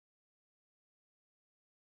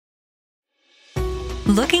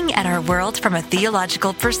Looking at our world from a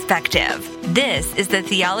theological perspective, this is the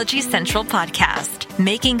Theology Central Podcast,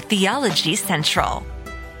 making theology central.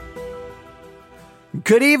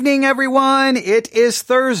 Good evening, everyone. It is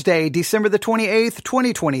Thursday, December the 28th,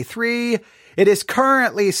 2023. It is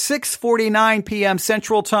currently 6:49 p.m.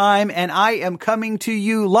 Central Time, and I am coming to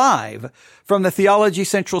you live from the Theology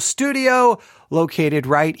Central studio, located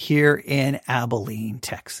right here in Abilene,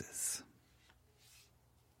 Texas.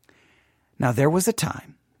 Now, there was a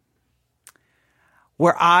time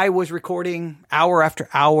where I was recording hour after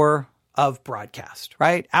hour of broadcast,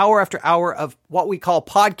 right? Hour after hour of what we call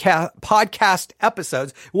podcast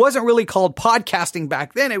episodes. It wasn't really called podcasting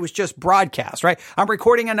back then. It was just broadcast, right? I'm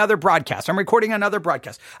recording another broadcast. I'm recording another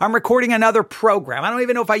broadcast. I'm recording another program. I don't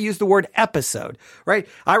even know if I use the word episode, right?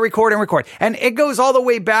 I record and record. And it goes all the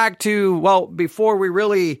way back to, well, before we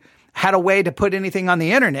really had a way to put anything on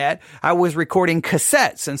the internet, I was recording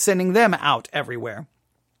cassettes and sending them out everywhere.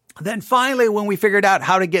 Then finally, when we figured out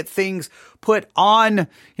how to get things put on,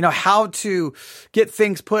 how to get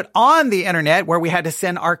things put on the internet, where we had to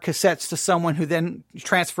send our cassettes to someone who then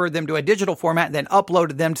transferred them to a digital format and then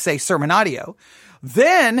uploaded them to, say, Sermon Audio.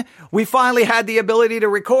 Then we finally had the ability to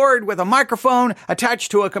record with a microphone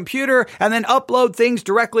attached to a computer and then upload things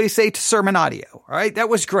directly, say, to Sermon Audio. All right. That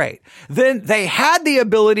was great. Then they had the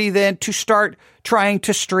ability then to start trying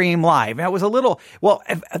to stream live. And it was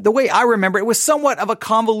the way I remember, it was somewhat of a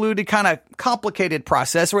convoluted, kind of complicated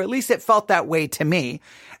process, or at least it felt that way to me.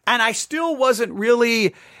 And I still wasn't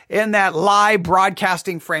really in that live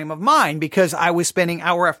broadcasting frame of mind because I was spending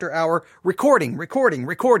hour after hour recording.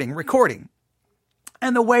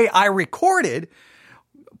 And the way I recorded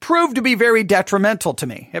proved to be very detrimental to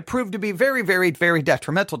me. It proved to be very, very, very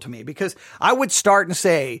detrimental to me because I would start and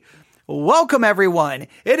say, "Welcome, everyone.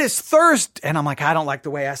 It is Thursday." And I'm like, I don't like the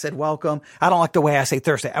way I said welcome. I don't like the way I say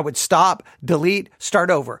Thursday. I would stop, delete, start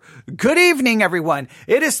over. "Good evening, everyone.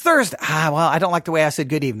 It is Thursday." I don't like the way I said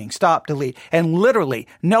good evening. Stop, delete. And literally,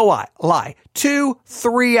 no lie,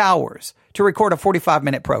 2-3 hours to record a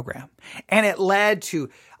 45-minute program. And it led to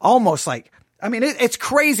almost like, it's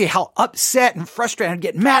crazy how upset and frustrated I'd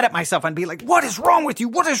get mad at myself and be like, "What is wrong with you?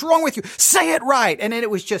 What is wrong with you? Say it right." And then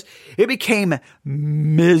it became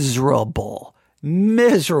miserable,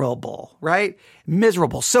 right?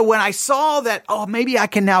 Miserable. So when I saw that, maybe I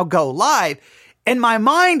can now go live, in my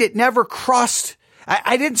mind, it never crossed.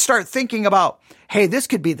 I didn't start thinking about, hey, this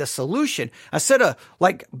could be the solution. Instead of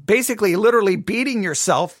basically literally beating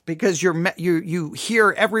yourself because you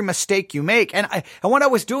hear every mistake you make. And what I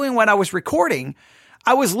was doing when I was recording,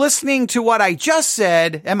 I was listening to what I just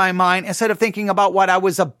said in my mind instead of thinking about what I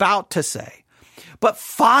was about to say. But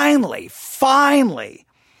finally,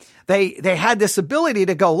 they had this ability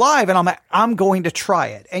to go live, and I'm like, I'm going to try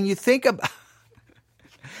it. And you think about,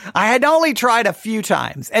 I had only tried a few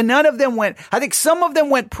times and none of them went. I think some of them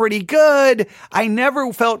went pretty good. I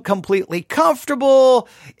never felt completely comfortable.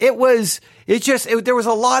 There was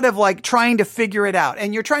a lot of trying to figure it out,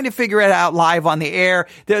 and you're trying to figure it out live on the air.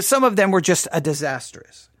 Some of them were just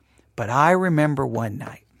disastrous. But I remember one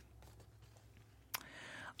night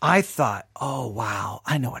I thought, oh, wow,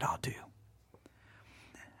 I know what I'll do.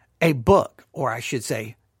 A book, or I should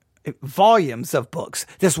say, volumes of books.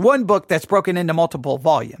 This one book that's broken into multiple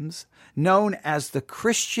volumes, known as The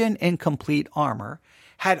Christian in Complete Armor,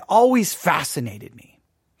 had always fascinated me.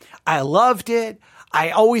 I loved it.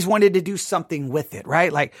 I always wanted to do something with it,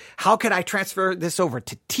 right? Like, how could I transfer this over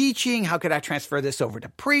to teaching? How could I transfer this over to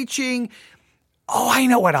preaching? Oh, I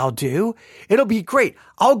know what I'll do. It'll be great.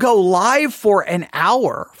 I'll go live for an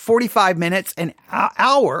hour, 45 minutes, an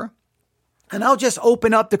hour, and I'll just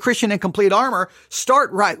open up The Christian in Complete Armor,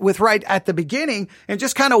 start right at the beginning and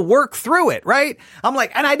just kind of work through it, right? I'm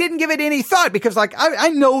like, and I didn't give it any thought because I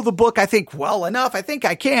know the book, I think, well enough. I think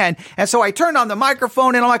I can. And so I turned on the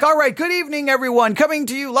microphone and I'm like, all right, good evening, everyone. Coming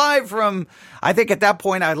to you live from, I think at that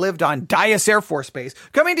point I lived on Dyess Air Force Base.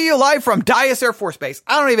 Coming to you live from Dyess Air Force Base.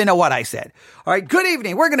 I don't even know what I said. All right, good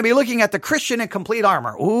evening. We're going to be looking at The Christian in Complete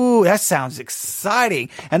Armor. Ooh, that sounds exciting.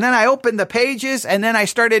 And then I opened the pages and then I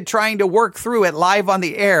started trying to work through it live on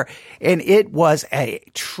the air. And it was a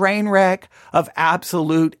train wreck of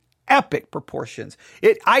absolute epic proportions.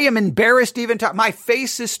 I am embarrassed even my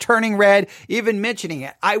face is turning red even mentioning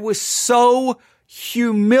it. I was so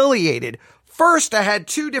humiliated. First, I had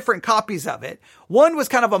two different copies of it. One was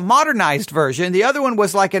kind of a modernized version. The other one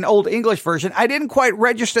was like an old English version. I didn't quite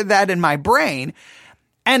register that in my brain.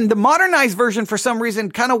 And the modernized version, for some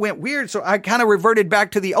reason, kind of went weird. So I kind of reverted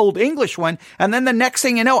back to the old English one. And then the next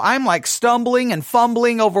thing you know, I'm like stumbling and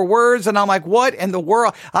fumbling over words. And I'm like, what in the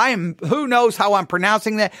world? Who knows how I'm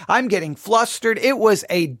pronouncing that? I'm getting flustered. It was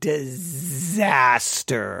a disaster.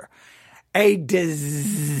 disaster. A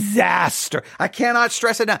disaster. I cannot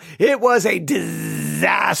stress it enough. It was a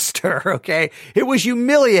disaster, okay? It was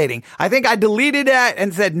humiliating. I think I deleted that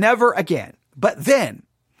and said never again. But then,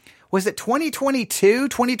 was it 2022,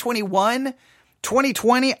 2021,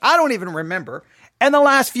 2020? I don't even remember. And the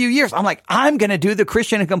last few years, I'm like, I'm going to do the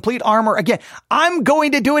Christian and Complete Armor again. I'm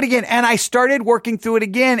going to do it again. And I started working through it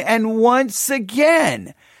again. And once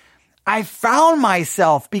again, I found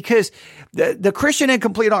myself, because the Christian and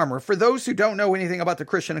Complete Armor, for those who don't know anything about the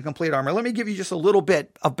Christian and Complete Armor, let me give you just a little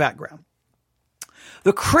bit of background.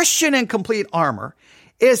 The Christian and Complete Armor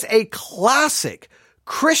is a classic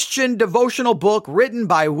Christian devotional book written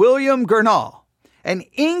by William Gurnall, an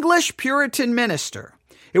English Puritan minister.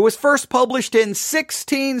 It was first published in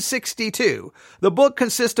 1662. The book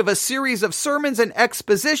consists of a series of sermons and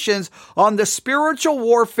expositions on the spiritual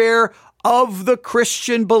warfare of the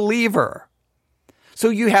Christian believer. So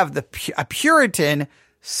you have a Puritan,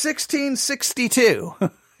 1662.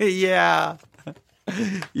 Yeah.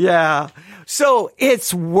 Yeah. So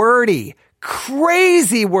it's wordy.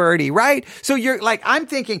 Crazy wordy, right? So you're like, I'm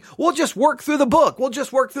thinking, we'll just work through the book. We'll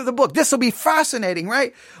just work through the book. This will be fascinating,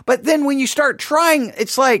 right? But then when you start trying,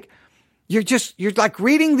 it's like, you're like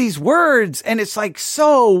reading these words and it's like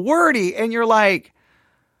so wordy and you're like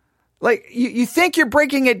you think you're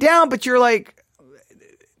breaking it down, but you're like,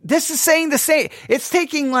 this is saying the same. It's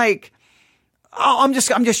taking like, I'm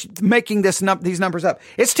just making these numbers up.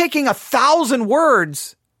 It's taking 1,000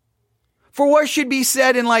 words for what should be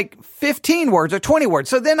said in like 15 words or 20 words.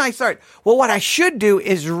 So then I start, well, what I should do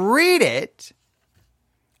is read it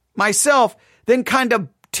myself, then kind of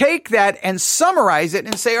take that and summarize it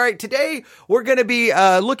and say, all right, today we're going to be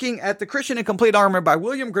looking at the Christian and Complete Armor by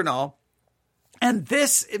William Gurnall. And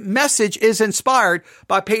this message is inspired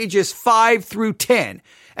by pages 5 through 10.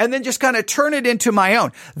 And then just kind of turn it into my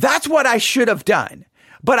own. That's what I should have done.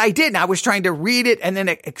 But I didn't. I was trying to read it and then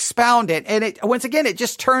expound it. And once again, it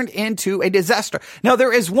just turned into a disaster. Now,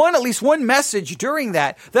 there is at least one message during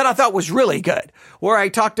that I thought was really good, where I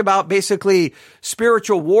talked about basically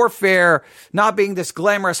spiritual warfare not being this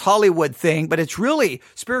glamorous Hollywood thing, but it's really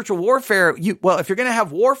spiritual warfare. If you're going to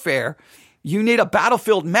have warfare, you need a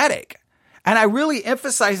battlefield medic. And I really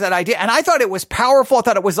emphasized that idea. And I thought it was powerful. I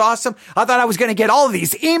thought it was awesome. I thought I was going to get all of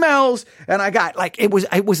these emails. And I got it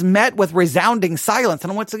was met with resounding silence.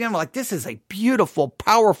 And once again, I'm like, this is a beautiful,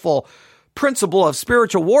 powerful principle of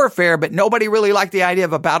spiritual warfare, but nobody really liked the idea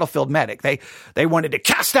of a battlefield medic. They wanted to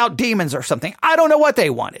cast out demons or something. I don't know what they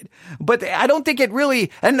wanted, but I don't think it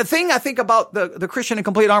really, and the thing I think about the Christian and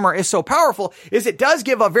Complete Armor is so powerful is it does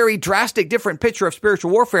give a very drastic different picture of spiritual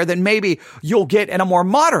warfare than maybe you'll get in a more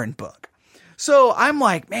modern book. So I'm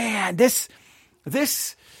like, man, this,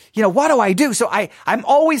 what do I do? So I'm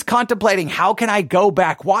always contemplating, how can I go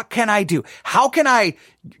back? What can I do? How can I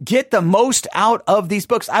get the most out of these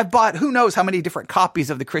books? I've bought who knows how many different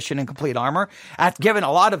copies of the Christian and Complete Armor. I've given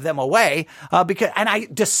a lot of them away, and I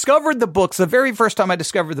discovered the books. The very first time I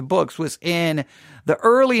discovered the books was in the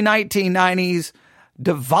early 1990s,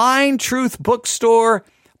 Divine Truth Bookstore,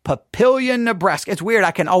 Papillion, Nebraska. It's weird. I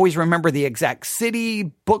can always remember the exact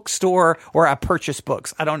city, bookstore, where I purchased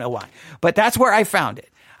books. I don't know why, but that's where I found it.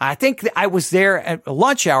 I think I was there at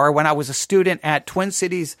lunch hour when I was a student at Twin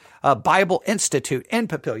Cities Bible Institute in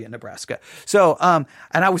Papillion, Nebraska. So, and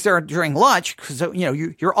I was there during lunch because,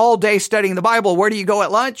 you're all day studying the Bible. Where do you go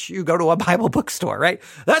at lunch? You go to a Bible bookstore, right?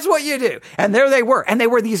 That's what you do. And there they were. And they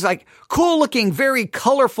were these like cool looking, very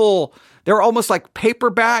colorful. They were almost like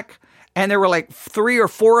paperback. And there were like 3 or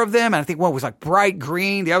 4 of them. And I think one was like bright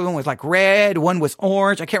green. The other one was like red. One was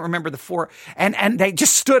orange. I can't remember the 4. And they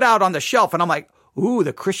just stood out on the shelf. And I'm like, ooh,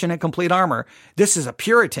 the Christian and Complete Armor. This is a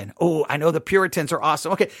Puritan. Oh, I know the Puritans are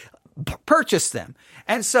awesome. Okay. Purchase them.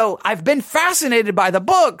 And so I've been fascinated by the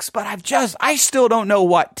books, but I still don't know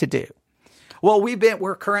what to do. Well,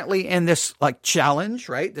 we're currently in this like challenge,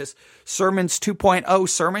 right? This Sermons 2.0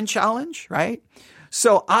 sermon challenge, right?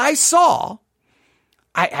 So I saw,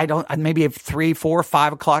 maybe at 3, 4,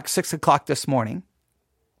 5 o'clock, 6 o'clock this morning,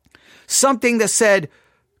 something that said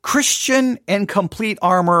Christian and Complete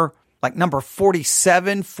Armor, like number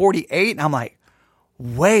 47, 48. And I'm like,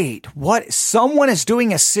 wait, what? Someone is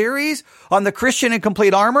doing a series on the Christian and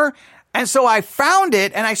Complete Armor? And so I found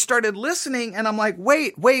it and I started listening and I'm like,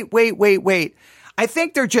 wait. I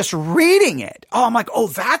think they're just reading it. Oh, I'm like,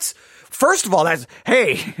 first of all,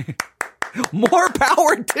 hey, more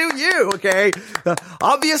power to you. Okay.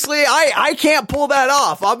 Obviously I can't pull that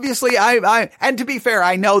off. Obviously and to be fair,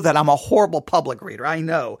 I know that I'm a horrible public reader. I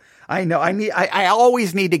know. I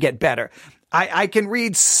always need to get better. I can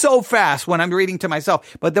read so fast when I'm reading to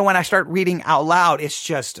myself, but then when I start reading out loud, it's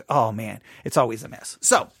just, oh man, it's always a mess.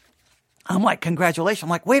 So I'm like, congratulations. I'm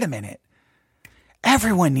like, wait a minute.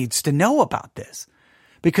 Everyone needs to know about this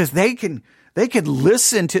because they could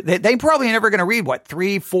listen to, they probably never going to read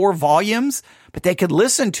 3-4 volumes, but they could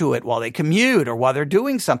listen to it while they commute or while they're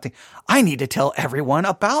doing something. I need to tell everyone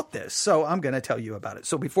about this. So I'm going to tell you about it.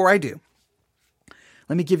 So before I do,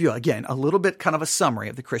 let me give you, again, a little bit kind of a summary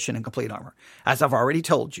of the Christian in Complete Armor. As I've already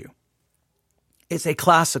told you, it's a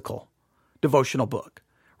classical devotional book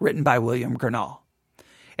written by William Gurnall,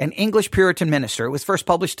 an English Puritan minister. It was first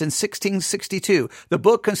published in 1662. The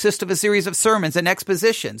book consists of a series of sermons and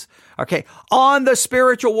expositions, on the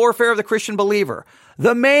spiritual warfare of the Christian believer.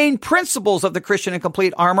 The main principles of the Christian in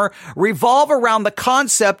Complete Armor revolve around the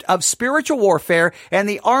concept of spiritual warfare and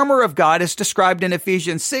the armor of God as described in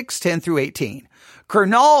Ephesians 6:10 through 18.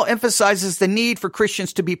 Gurnall emphasizes the need for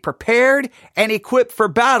Christians to be prepared and equipped for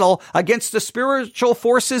battle against the spiritual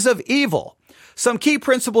forces of evil. Some key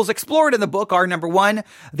principles explored in the book are, number one,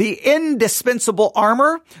 the indispensable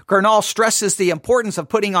armor. Gurnall stresses the importance of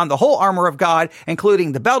putting on the whole armor of God,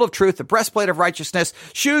 including the belt of truth, the breastplate of righteousness,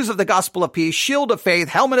 shoes of the gospel of peace, shield of faith,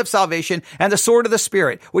 helmet of salvation, and the sword of the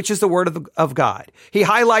Spirit, which is the word of God. He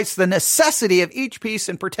highlights the necessity of each piece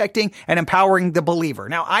in protecting and empowering the believer.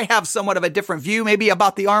 Now, I have somewhat of a different view maybe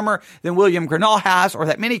about the armor than William Gurnall has or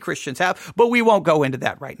that many Christians have, but we won't go into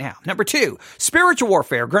that right now. Number two, spiritual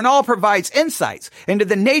warfare. Gurnall provides insights into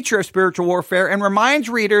the nature of spiritual warfare and reminds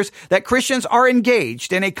readers that Christians are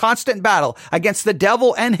engaged in a constant battle against the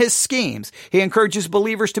devil and his schemes. He encourages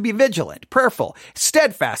believers to be vigilant, prayerful,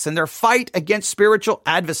 steadfast in their fight against spiritual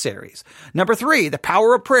adversaries. Number three, the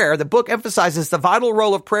power of prayer. The book emphasizes the vital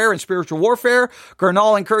role of prayer in spiritual warfare.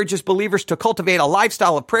 Gurnall encourages believers to cultivate a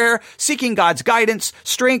lifestyle of prayer, seeking God's guidance,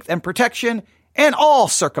 strength, and protection in all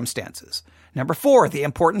circumstances. Number four, the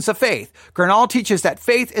importance of faith. Gurnall teaches that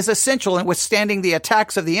faith is essential in withstanding the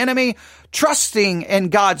attacks of the enemy, trusting in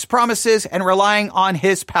God's promises and relying on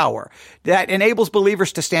his power. That enables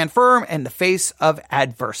believers to stand firm in the face of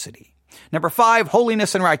adversity. Number five,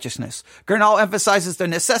 holiness and righteousness. Gurnall emphasizes the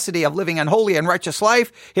necessity of living an holy and righteous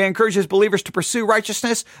life. He encourages believers to pursue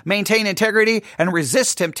righteousness, maintain integrity, and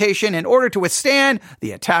resist temptation in order to withstand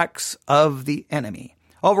the attacks of the enemy.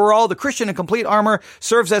 Overall, the Christian in Complete Armor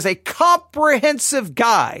serves as a comprehensive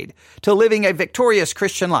guide to living a victorious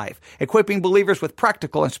Christian life, equipping believers with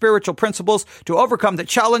practical and spiritual principles to overcome the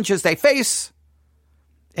challenges they face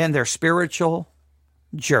in their spiritual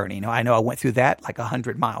journey. Now, I know I went through that like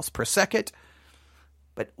 100 miles per second,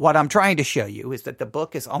 but what I'm trying to show you is that the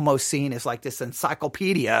book is almost seen as like this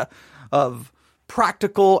encyclopedia of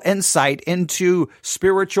practical insight into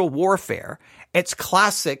spiritual warfare. It's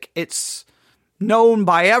classic. It's known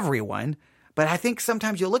by everyone, but I think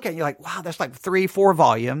sometimes you look at it and you're like, wow, that's like 3-4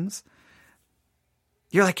 volumes.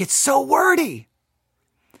 You're like, it's so wordy.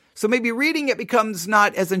 So maybe reading it becomes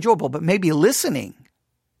not as enjoyable, but maybe listening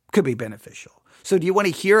could be beneficial. So do you want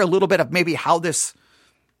to hear a little bit of maybe how this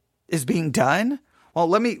is being done? Well,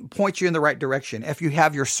 let me point you in the right direction. If you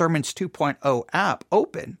have your Sermons 2.0 app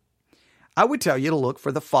open, I would tell you to look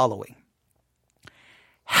for the following.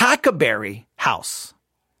 Hackberry House.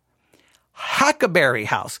 Hackberry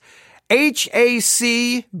House. Hackberry.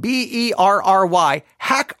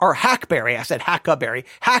 Hackberry. I said Hackberry.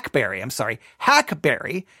 Hackberry. I'm sorry.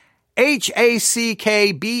 Hackberry. Hackberry.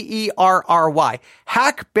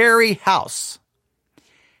 Hackberry House.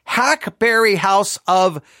 Hackberry House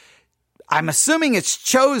of, I'm assuming it's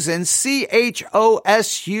Chosen, CHOSUN.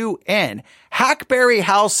 Hackberry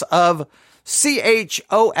House of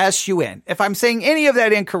CHOSUN. If I'm saying any of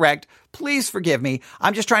that incorrect, please forgive me.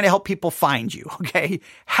 I'm just trying to help people find you, okay?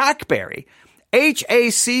 Hackberry.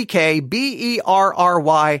 Hackberry.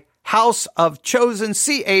 House of Chosen,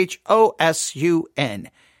 CHOSUN.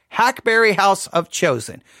 Hackberry House of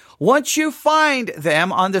Chosen. Once you find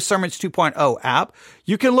them on the Sermons 2.0 app,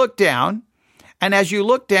 you can look down. And as you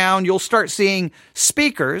look down, you'll start seeing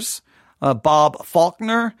speakers, Bob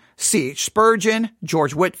Faulkner, C.H. Spurgeon,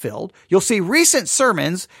 George Whitefield. You'll see recent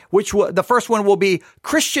sermons, the first one will be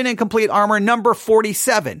Christian in Complete Armor, number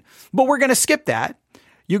 47. But we're going to skip that.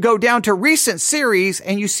 You go down to recent series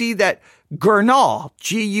and you see that Gurnall,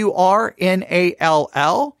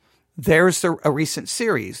 Gurnall, there's a recent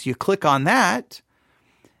series. You click on that.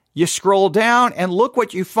 You scroll down and look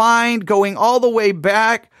what you find going all the way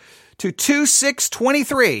back to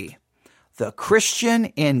 2/6/23. The Christian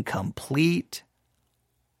in Complete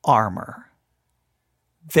Armor.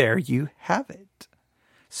 There you have it.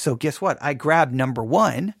 So guess what? I grabbed number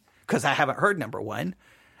one because I haven't heard number one.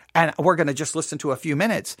 And we're going to just listen to a few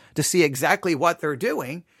minutes to see exactly what they're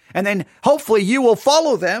doing. And then hopefully you will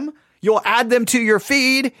follow them. You'll add them to your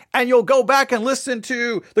feed, and you'll go back and listen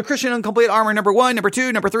to the Christian Incomplete Armor number 1, number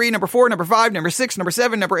 2, number 3, number 4, number 5, number 6, number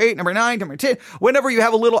 7, number 8, number 9, number 10. Whenever you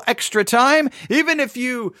have a little extra time, even if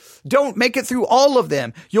you don't make it through all of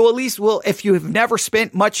them, you'll at least if you have never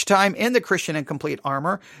spent much time in the Christian Incomplete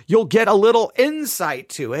Armor, you'll get a little insight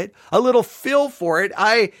to it, a little feel for it.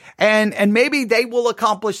 And maybe they will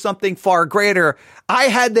accomplish something far greater. I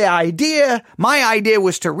had the idea. My idea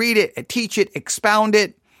was to read it, teach it, expound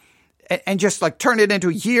it, and just like turn it into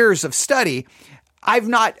years of study. I've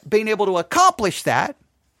not been able to accomplish that,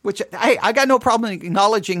 which I got no problem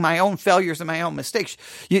acknowledging my own failures and my own mistakes.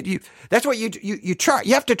 That's what you try.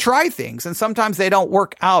 You have to try things, and sometimes they don't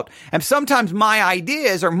work out. And sometimes my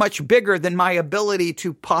ideas are much bigger than my ability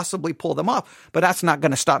to possibly pull them off. But that's not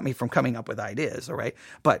going to stop me from coming up with ideas. All right.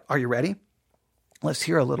 But are you ready? Let's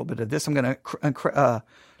hear a little bit of this. I'm going to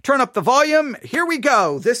turn up the volume. Here we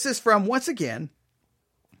go. This is from, once again,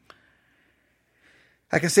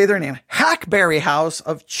 I can say their name, Hackberry House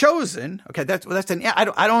of Chosen. Okay, that's I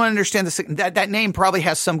don't understand that name probably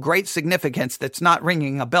has some great significance that's not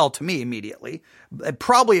ringing a bell to me immediately. It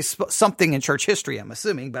probably is something in church history, I'm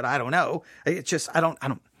assuming, but I don't know. It's just I don't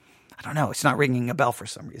know. It's not ringing a bell for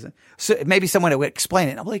some reason. So maybe someone would explain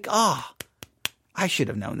it. I'm like, I should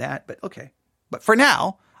have known that, but okay. But for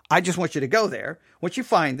now, I just want you to go there. Once you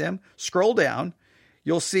find them, scroll down.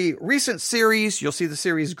 You'll see recent series. You'll see the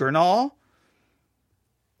series Gurnall.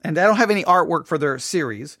 And they don't have any artwork for their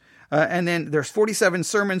series. And then there's 47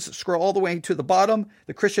 sermons. Scroll all the way to the bottom.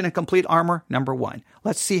 The Christian Incomplete Armor, number 1.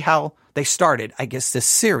 Let's see how they started, I guess, this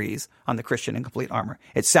series on the Christian Incomplete Armor.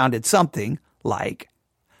 It sounded something like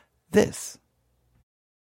this.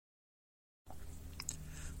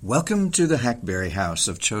 Welcome to the Hackberry House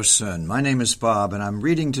of Chosun. My name is Bob, and I'm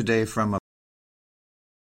reading today from a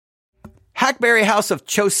Hackberry House of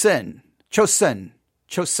Chosun. Chosun.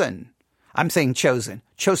 I'm saying chosen.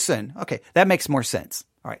 Chosun. Okay, that makes more sense.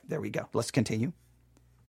 All right, there we go. Let's continue.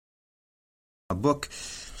 A book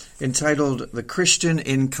entitled The Christian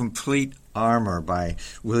Incomplete Armor by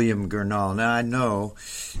William Gurnall. Now, I know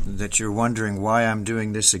that you're wondering why I'm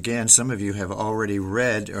doing this again. Some of you have already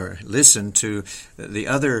read or listened to the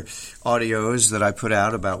other audios that I put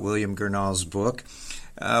out about William Gurnall's book.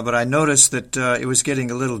 But I noticed that it was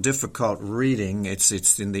getting a little difficult reading.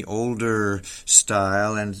 It's in the older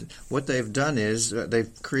style, and what they've done is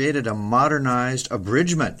they've created a modernized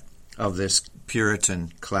abridgment of this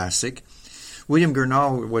Puritan classic. William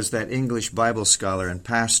Gurnall was that English Bible scholar and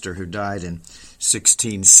pastor who died in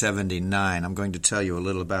 1679. I'm going to tell you a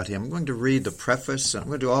little about him. I'm going to read the preface. I'm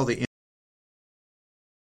going to do all the...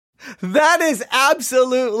 That is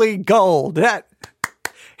absolutely gold.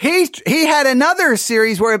 He had another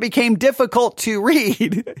series where it became difficult to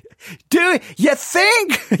read. Do you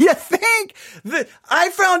think that I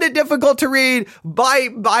found it difficult to read by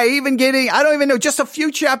even getting, I don't even know, just a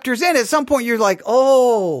few chapters in. At some point you're like,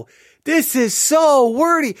 oh, this is so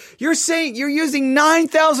wordy. You're saying you're using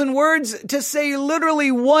 9,000 words to say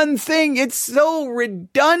literally one thing. It's so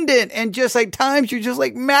redundant and just like times you're just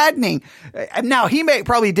like maddening. Now he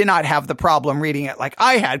probably did not have the problem reading it like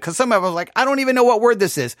I had, because some of us was like, I don't even know what word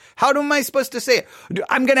this is. How am I supposed to say it?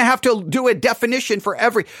 I'm going to have to do a definition for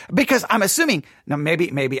because I'm assuming now maybe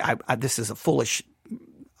this is a foolish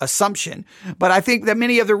assumption, but I think that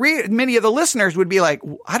many of the listeners would be like,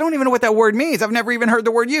 I don't even know what that word means. I've never even heard the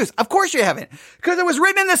word used. Of course you haven't, because it was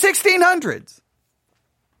written in the 1600s.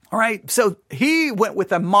 All right. So he went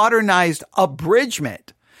with a modernized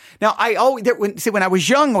abridgment. Now, when I was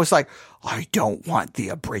young, I was like, I don't want the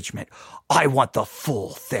abridgment. I want the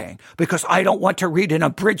full thing, because I don't want to read an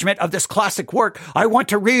abridgment of this classic work. I want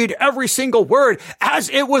to read every single word as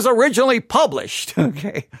it was originally published.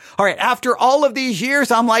 Okay. All right. After all of these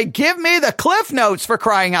years, I'm like, give me the Cliff Notes, for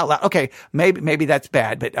crying out loud. Okay. Maybe that's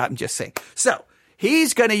bad, but I'm just saying. So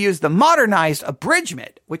he's going to use the modernized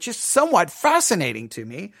abridgment, which is somewhat fascinating to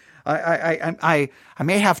me. I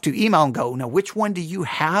may have to email and go, no, which one do you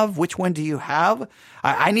have? Which one do you have?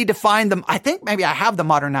 I need to find them. I think maybe I have the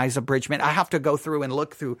modernized abridgment. I have to go through and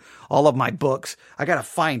look through all of my books. I got to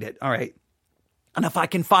find it. All right. And if I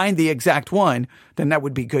can find the exact one, then that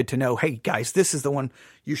would be good to know. Hey guys, this is the one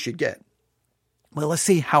you should get. Well, let's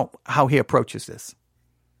see how he approaches this.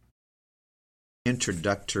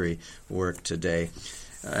 Introductory work today.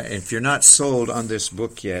 If you're not sold on this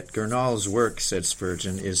book yet, Gurnall's work, said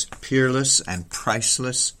Spurgeon, is peerless and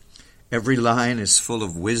priceless. Every line is full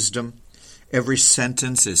of wisdom. Every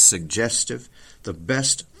sentence is suggestive. The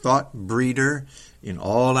best thought breeder in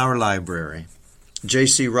all our library.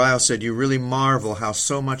 J.C. Ryle said, "You really marvel how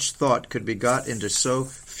so much thought could be got into so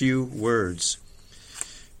few words."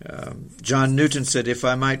 John Newton said, "If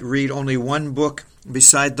I might read only one book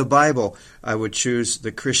beside the Bible, I would choose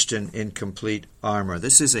The Christian in Complete Armor."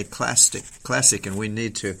 This is a classic, and we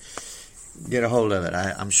need to get a hold of it.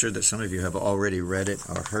 I'm sure that some of you have already read it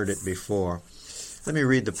or heard it before. Let me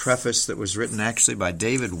read the preface that was written actually by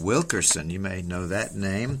David Wilkerson. You may know that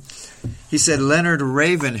name. He said, "Leonard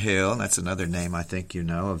Ravenhill," that's another name I think you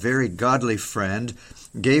know, "a very godly friend,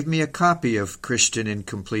 gave me a copy of Christian in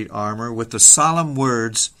Complete Armor with the solemn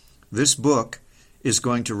words, 'This book is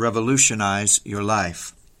going to revolutionize your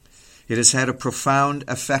life.' It has had a profound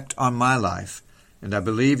effect on my life, and I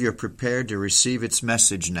believe you're prepared to receive its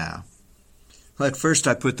message now." Well, at first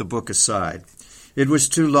I put the book aside. It was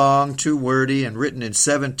too long, too wordy, and written in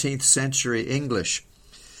 17th century English.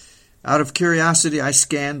 Out of curiosity, I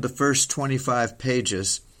scanned the first 25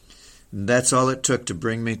 pages, and that's all it took to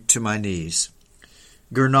bring me to my knees.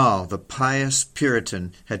 Gurnall, the pious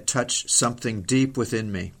Puritan, had touched something deep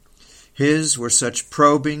within me. His were such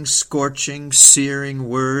probing, scorching, searing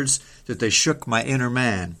words that they shook my inner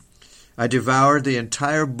man. I devoured the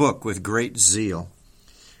entire book with great zeal.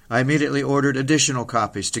 I immediately ordered additional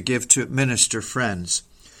copies to give to minister friends.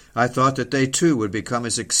 I thought that they too would become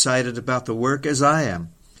as excited about the work as I am.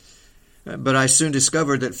 But I soon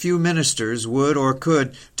discovered that few ministers would or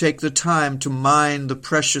could take the time to mine the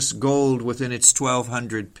precious gold within its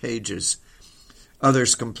 1,200 pages.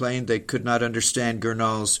 Others complained they could not understand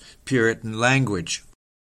Gurnall's Puritan language.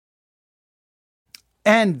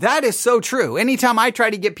 And that is so true. Anytime I try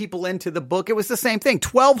to get people into the book, it was the same thing.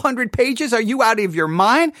 1,200 pages? Are you out of your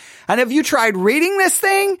mind? And have you tried reading this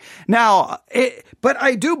thing? But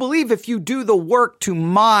I do believe if you do the work to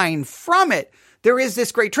mine from it, there is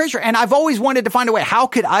this great treasure. And I've always wanted to find a way. How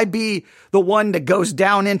could I be the one that goes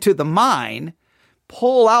down into the mine,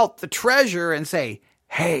 pull out the treasure and say,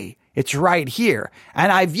 hey, it's right here.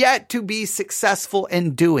 And I've yet to be successful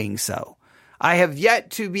in doing so. I have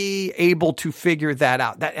yet to be able to figure that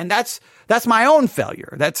out. That's my own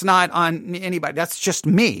failure. That's not on anybody. That's just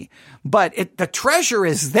me. But the treasure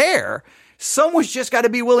is there. Someone's just got to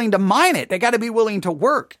be willing to mine it. They got to be willing to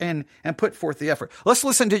work and put forth the effort. Let's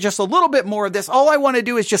listen to just a little bit more of this. All I want to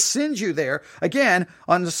do is just send you there. Again,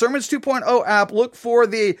 on the Sermons 2.0 app, look for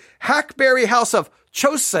the Hackberry House of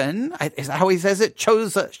Chosun. Is that how he says it?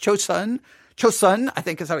 Chosun, I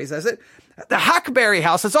think is how he says it. The Hackberry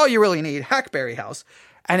House, that's all you really need, Hackberry House.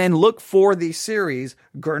 And then look for the series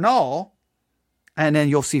Gurnall, and then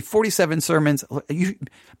you'll see 47 sermons.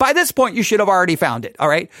 By this point, you should have already found it, all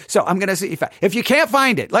right? So I'm going to see if you can't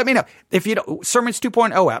find it, let me know. If you don't, Sermons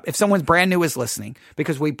 2.0 app, if someone's brand new is listening,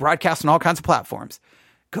 because we broadcast on all kinds of platforms,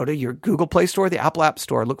 go to your Google Play Store, the Apple App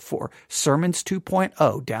Store, look for Sermons 2.0,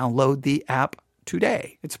 download the app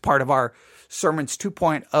today. It's part of our Sermons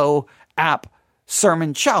 2.0 app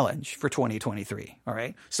sermon challenge for 2023. All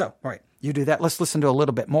right. So, all right, you do that. Let's listen to a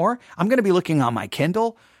little bit more. I'm going to be looking on my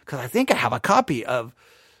Kindle because I think I have a copy of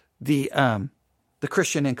the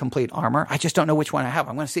Christian in Complete Armor. I just don't know which one I have.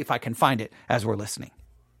 I'm going to see if I can find it as we're listening.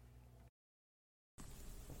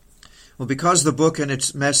 Well, because the book and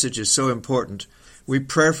its message is so important, we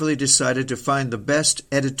prayerfully decided to find the best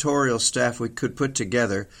editorial staff we could put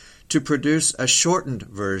together to produce a shortened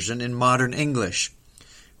version in modern English.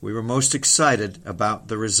 We were most excited about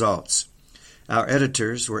the results. Our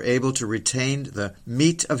editors were able to retain the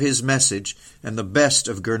meat of his message and the best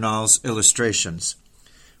of Gurnall's illustrations.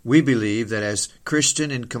 We believe that as Christian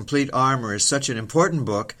in Complete Armor is such an important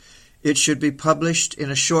book, it should be published in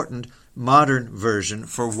a shortened, modern version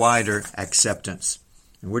for wider acceptance.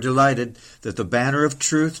 And we're delighted that the Banner of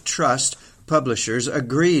Truth Trust publishers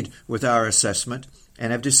agreed with our assessment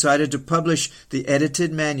and have decided to publish the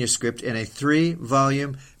edited manuscript in a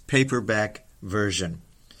 3-volume paperback version.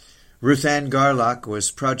 Ruth Ann Garlock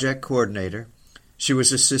was project coordinator. She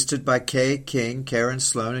was assisted by Kay King, Karen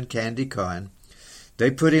Sloan, and Candy Cohen. They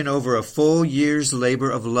put in over a full year's labor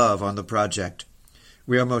of love on the project.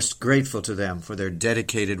 We are most grateful to them for their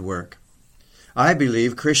dedicated work. I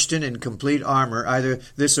believe Christian in Complete Armor, either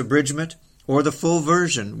this abridgment or the full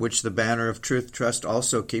version, which the Banner of Truth Trust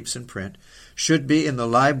also keeps in print, should be in the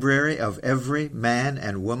library of every man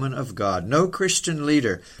and woman of God. No Christian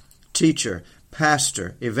leader, teacher,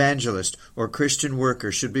 pastor, evangelist, or Christian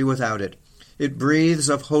worker should be without it. It breathes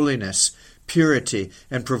of holiness, purity,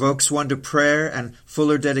 and provokes one to prayer and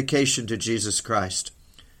fuller dedication to Jesus Christ.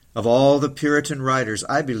 Of all the Puritan writers,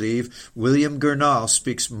 I believe William Gurnall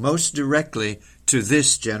speaks most directly to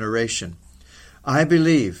this generation. I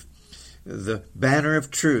believe the banner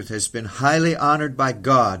of truth has been highly honored by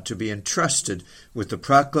God to be entrusted with the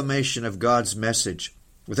proclamation of God's message.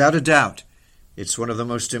 Without a doubt, it's one of the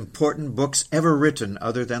most important books ever written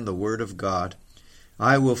other than the Word of God.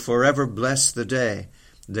 I will forever bless the day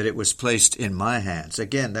that it was placed in my hands.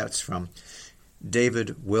 Again, that's from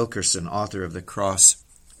David Wilkerson, author of The Cross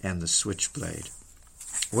and the Switchblade.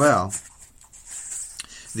 Well,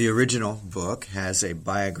 the original book has a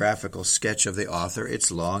biographical sketch of the author. It's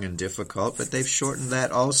long and difficult, but they've shortened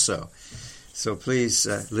that also. So please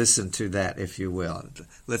listen to that, if you will.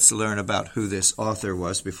 Let's learn about who this author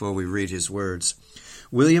was before we read his words.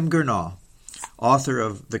 William Gurnall, author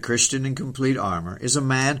of The Christian in Complete Armor, is a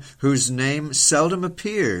man whose name seldom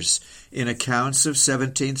appears in accounts of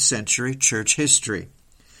 17th century church history.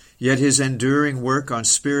 Yet his enduring work on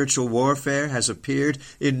spiritual warfare has appeared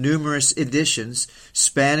in numerous editions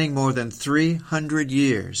spanning more than 300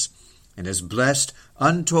 years and has blessed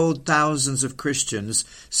untold thousands of Christians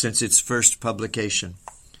since its first publication.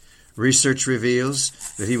 Research reveals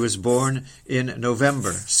that he was born in November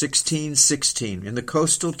 1616 in the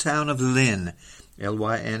coastal town of Lynn,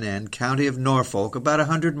 Lynn, county of Norfolk, about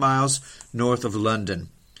 100 miles north of London.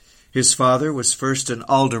 His father was first an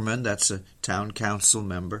alderman, that's a town council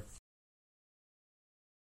member.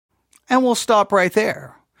 And we'll stop right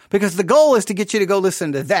there, because the goal is to get you to go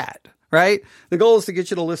listen to that, right? The goal is to get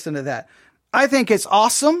you to listen to that. I think it's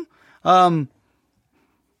awesome. Like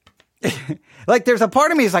there's a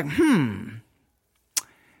part of me is like,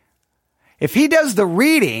 if he does the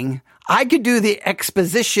reading, I could do the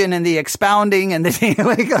exposition and the expounding and the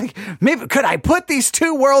like maybe could I put these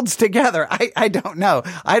two worlds together? I don't know.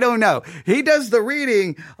 He does the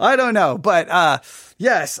reading. I don't know. But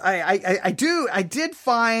yes, I did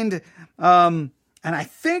find and I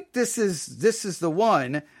think this is the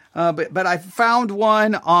one. But I found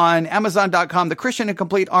one on Amazon.com, The Christian in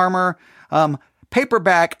Complete Armor,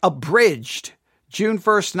 paperback, abridged, June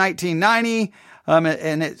 1st, 1990.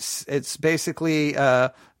 And it's basically,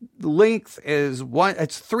 length is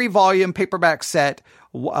it's 3-volume paperback set.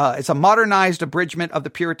 It's a modernized abridgment of the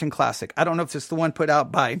Puritan classic. I don't know if it's the one put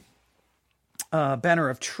out by, Banner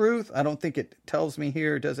of Truth. I don't think it tells me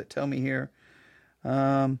here. Does it tell me here?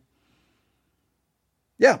 Yeah,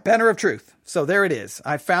 Banner of Truth. So there it is.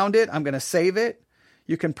 I found it. I'm going to save it.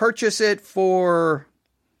 You can purchase it for,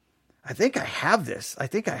 I think I have this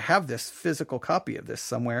physical copy of this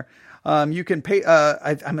somewhere. You can pay,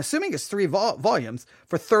 I'm assuming it's 3 volumes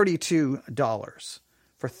for $32.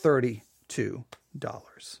 For $32.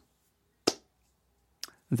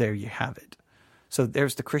 There you have it. So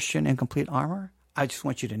there's The Christian in Complete Armor. I just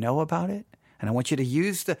want you to know about it. And I want you to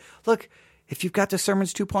use look, if you've got the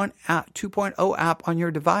Sermons 2.0 app on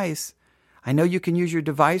your device, I know you can use your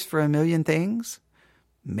device for a million things.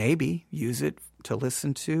 Maybe use it to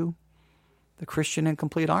listen to The Christian in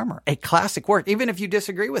Complete Armor, a classic work, even if you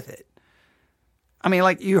disagree with it. I mean,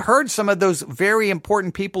 like you heard some of those very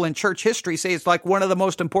important people in church history say it's like one of the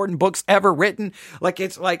most important books ever written. Like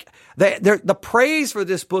it's like the praise for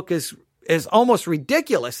this book is almost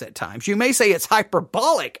ridiculous at times. You may say it's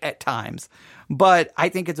hyperbolic at times, but I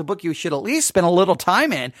think it's a book you should at least spend a little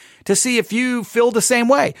time in to see if you feel the same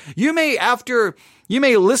way. You may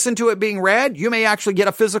listen to it being read. You may actually get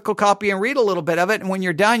a physical copy and read a little bit of it. And when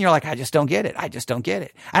you're done, you're like, I just don't get it.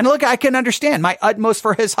 And look, I can understand My Utmost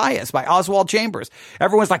for His Highest by Oswald Chambers.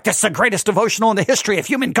 Everyone's like, this is the greatest devotional in the history of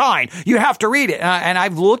humankind. You have to read it. And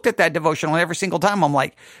I've looked at that devotional every single time. I'm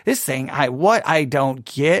like, this thing, I don't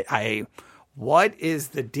get. What is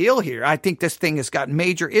the deal here? I think this thing has got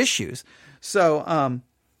major issues. So,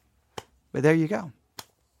 but there you go.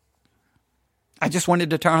 I just wanted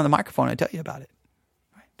to turn on the microphone and tell you about it.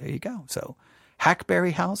 There you go. So,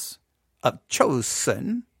 Hackberry House of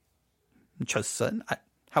Chosen,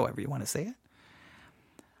 however you want to say it.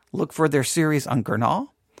 Look for their series on Gurnall.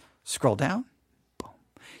 Scroll down. Boom.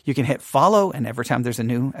 You can hit follow, and every time there's a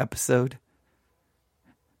new episode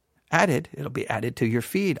added, it'll be added to your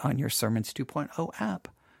feed on your Sermons 2.0 app.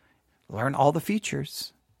 Learn all the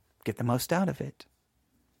features. Get the most out of it.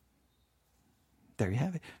 There you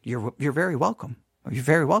have it. You're very welcome. You're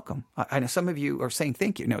very welcome. I know some of you are saying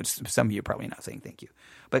thank you. No, some of you are probably not saying thank you.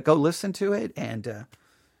 But go listen to it. And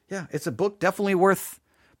yeah, it's a book definitely worth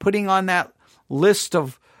putting on that list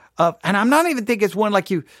of and I'm not even thinking it's one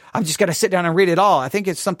like I'm just going to sit down and read it all. I think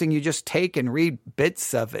it's something you just take and read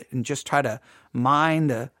bits of it and just try to mine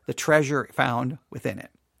the treasure found within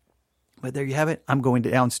it. But there you have it. I'm going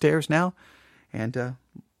downstairs now and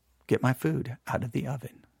get my food out of the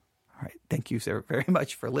oven. All right. Thank you so very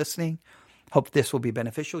much for listening. Hope this will be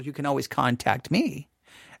beneficial. You can always contact me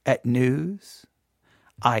at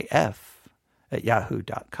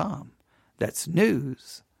newsif@yahoo.com. That's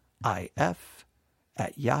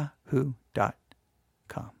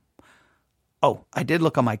newsif@yahoo.com. Oh, I did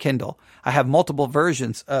look on my Kindle. I have multiple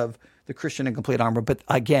versions of The Christian in Complete Armor, but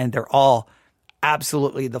again, they're all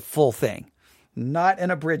absolutely the full thing, not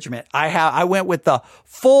an abridgment. I went with the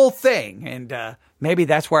full thing, and maybe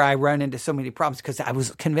that's where I run into so many problems, because I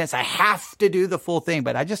was convinced I have to do the full thing.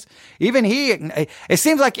 But it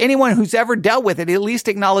seems like anyone who's ever dealt with it at least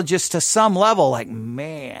acknowledges to some level, like,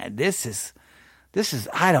 man, this is,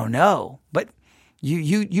 I don't know. But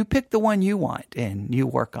you pick the one you want and you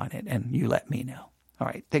work on it and you let me know. All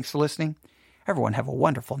right. Thanks for listening. Everyone have a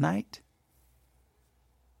wonderful night.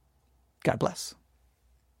 God bless.